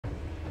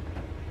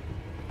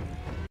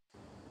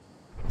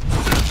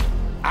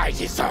I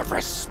deserve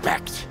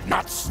respect,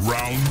 not...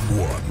 Round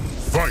one,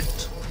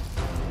 fight!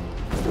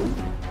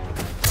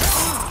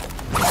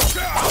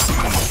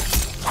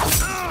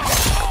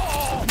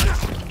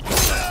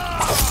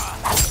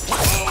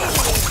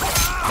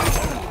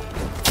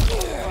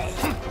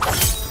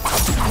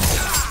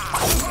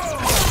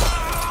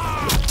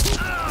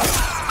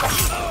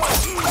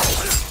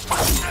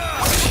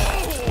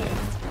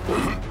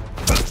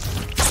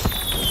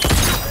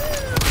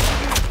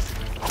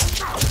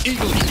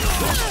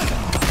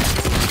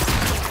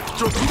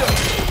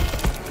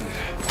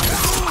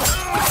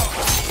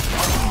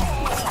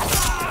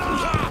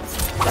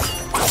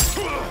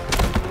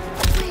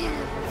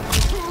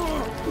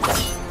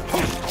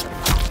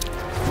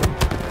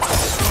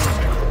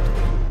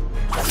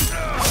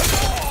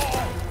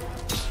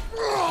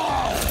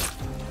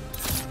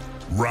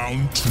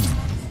 Round two,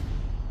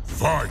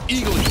 fight!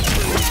 Eagle!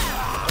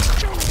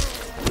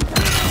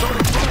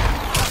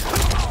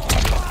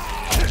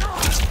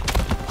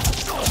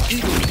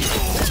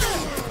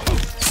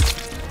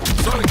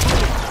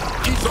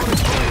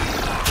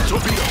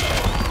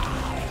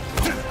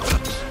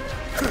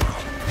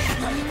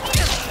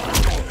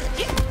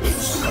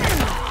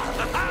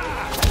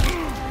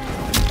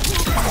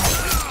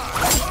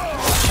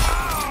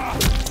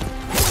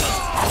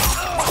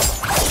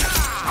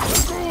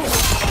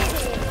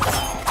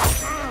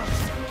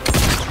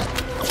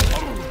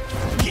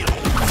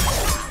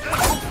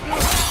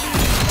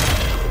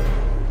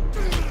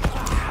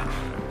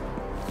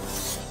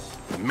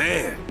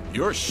 Man,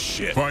 you're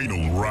shit.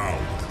 Final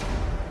round.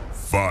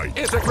 Fight.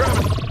 It's a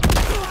gravity.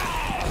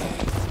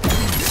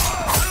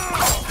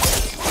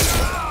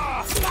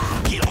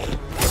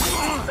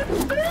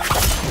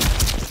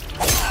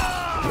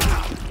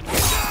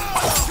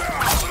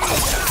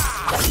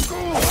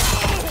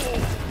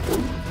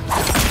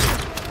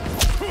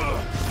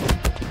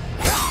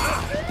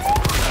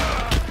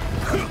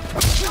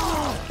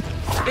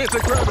 It's a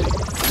gravity.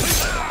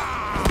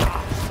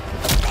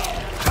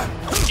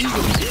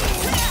 Eagle.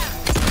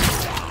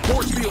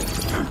 Force field.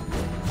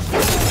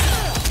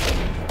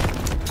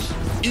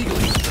 Eagle.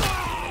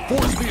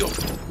 Force field.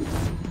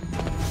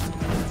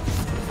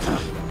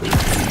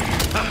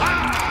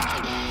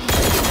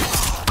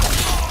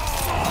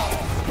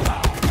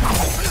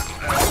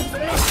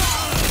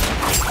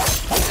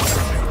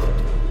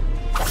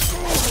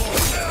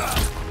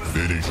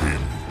 Finish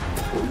him.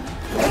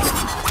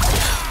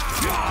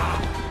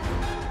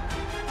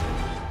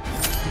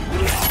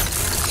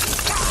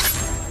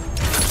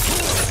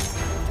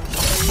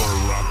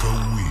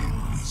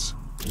 Wins.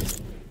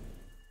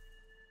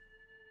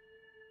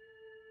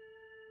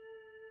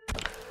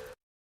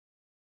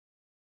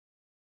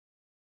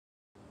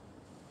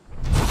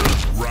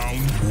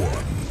 Round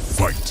one,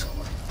 fight.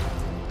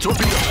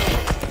 Torpedo.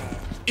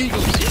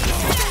 Eagle.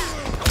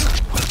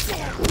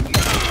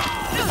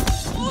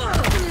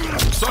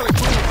 Sonic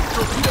boom.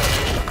 Torpedo.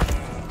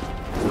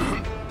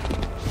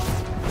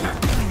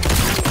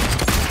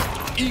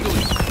 Eagle.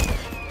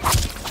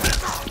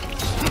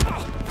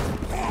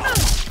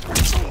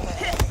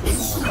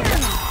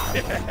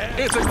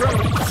 It's a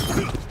gravity.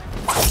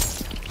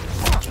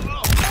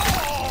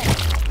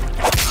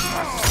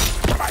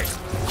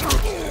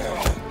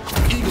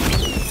 Eagle.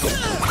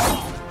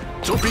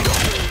 Torpedo.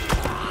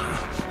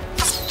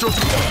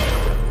 Torpedo.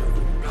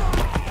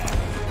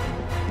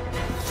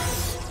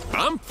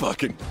 I'm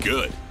fucking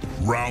good.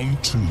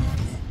 Round two,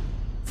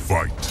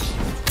 fight.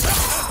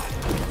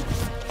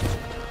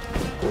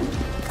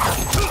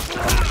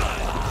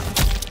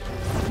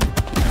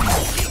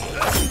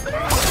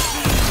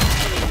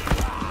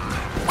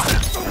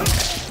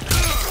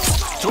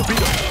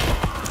 Torpedo.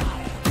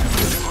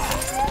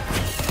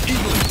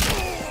 Eagle.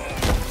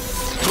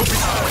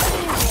 Torpedo.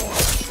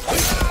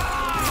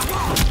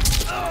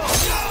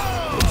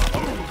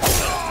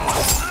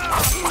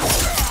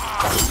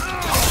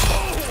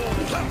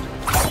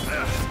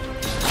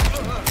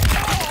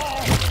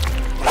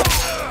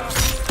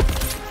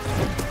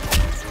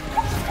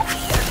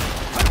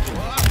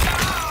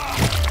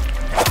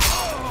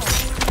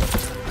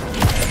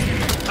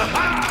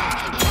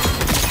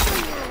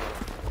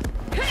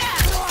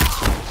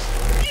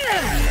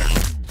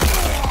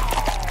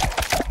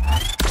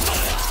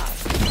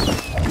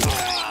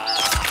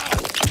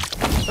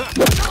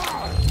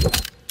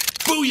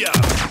 Booyah!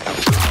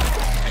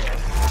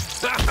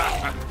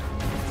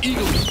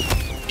 Eagle!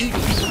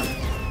 Eagle!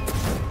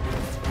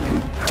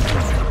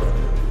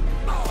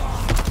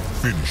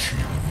 Finish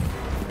him.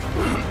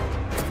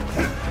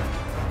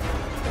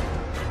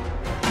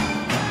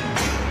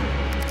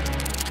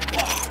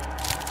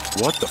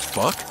 What the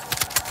fuck?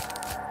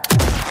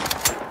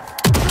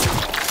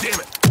 Damn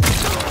it!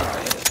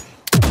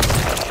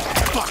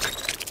 Fuck!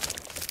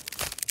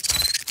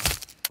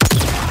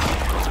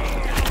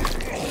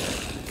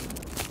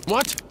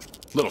 What?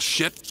 Little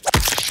shit.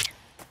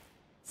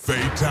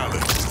 Fatality.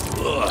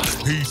 Ugh.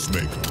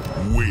 Peacemaker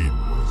wins.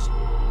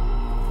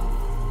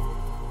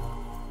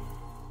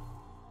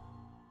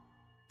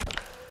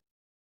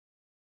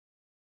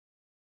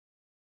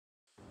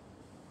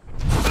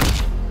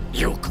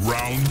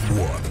 Round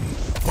one,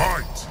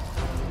 fight!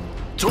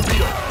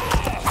 Torpedo!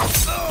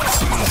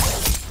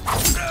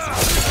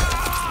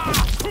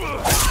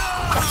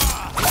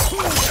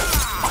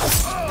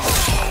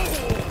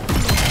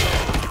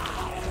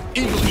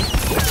 Eagle!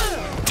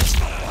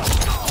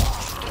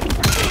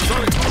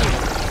 Sonic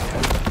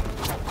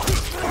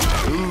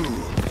Boom! Ooh.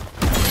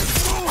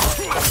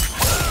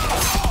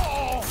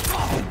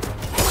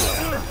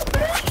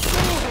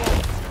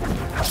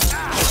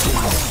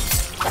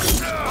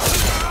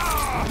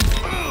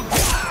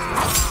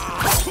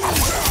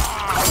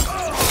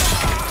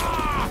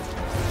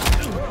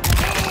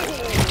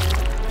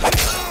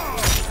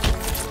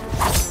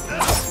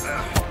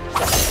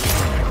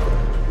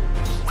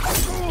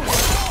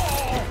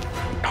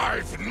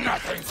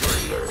 Nothing to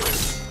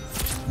lose.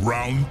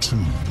 Round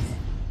two,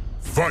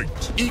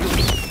 fight! Eagle!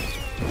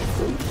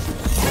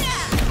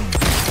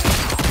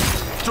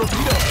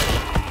 Torpedo!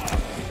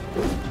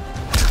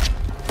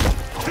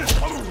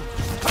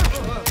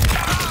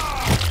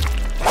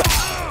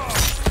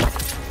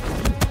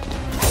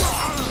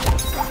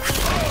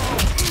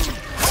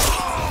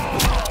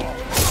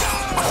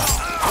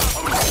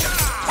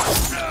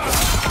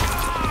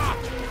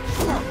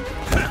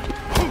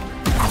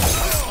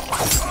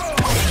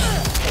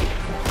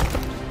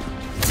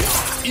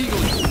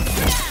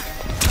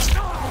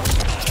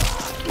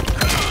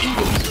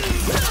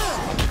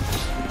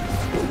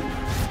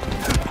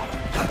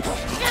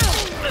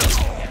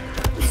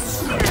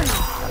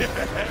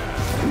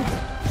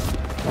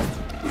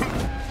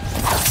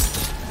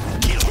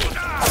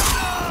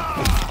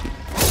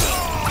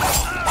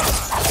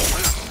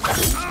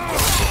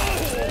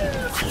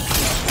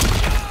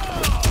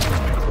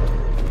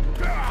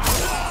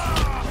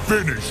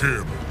 Finish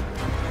him!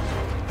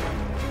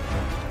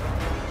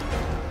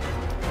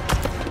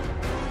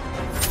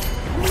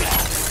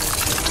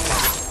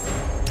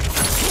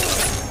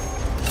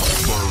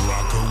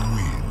 Baraka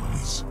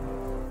wins.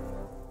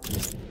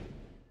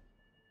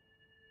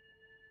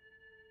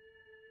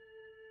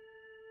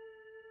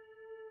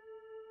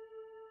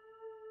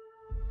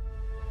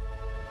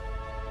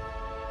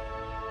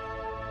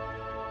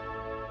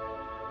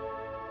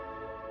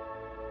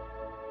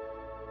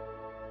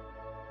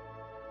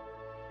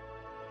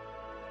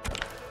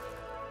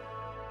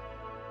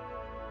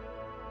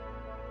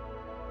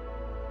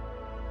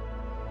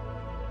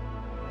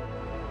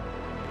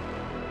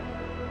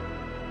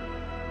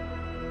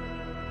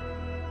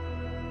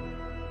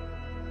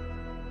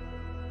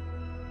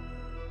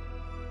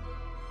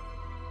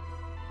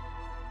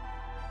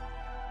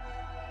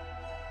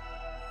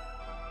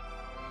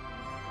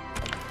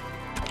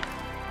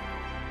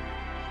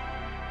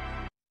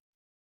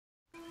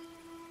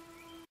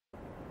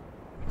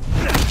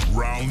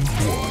 Round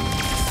one,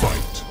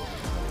 fight!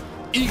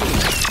 Eagle!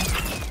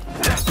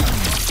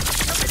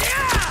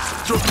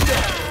 Torpedo!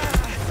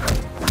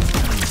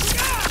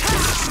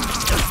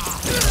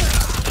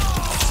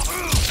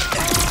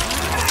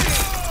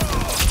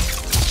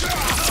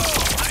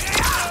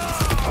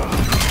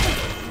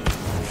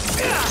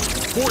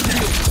 Force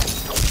field!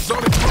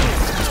 Sonic Boom!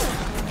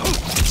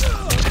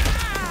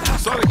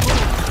 Sonic Boom!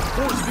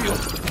 Force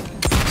field!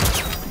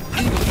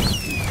 Eagle!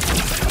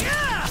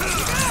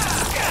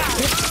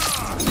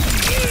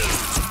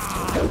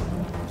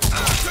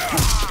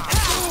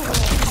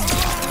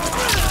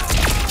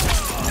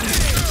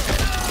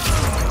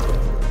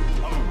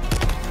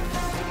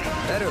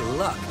 Better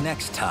luck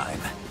next time.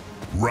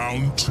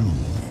 Round two,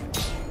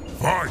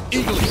 fight!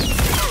 Eagle!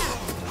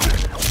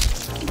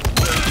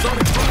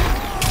 Sonic Boom!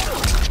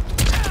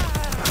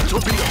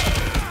 Torpedo!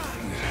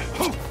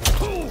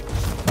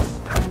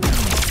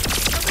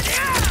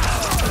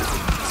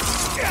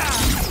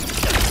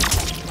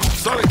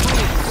 Sonic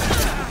Boom!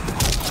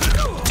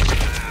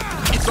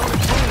 Sonic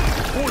Boom!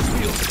 Force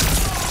field!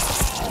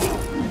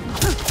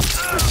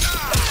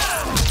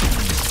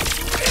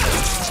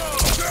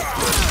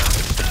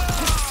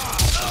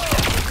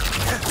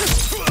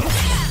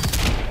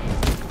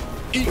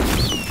 Eagle!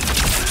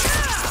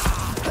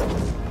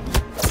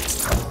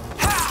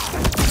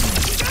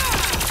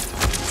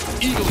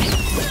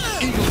 Eagle!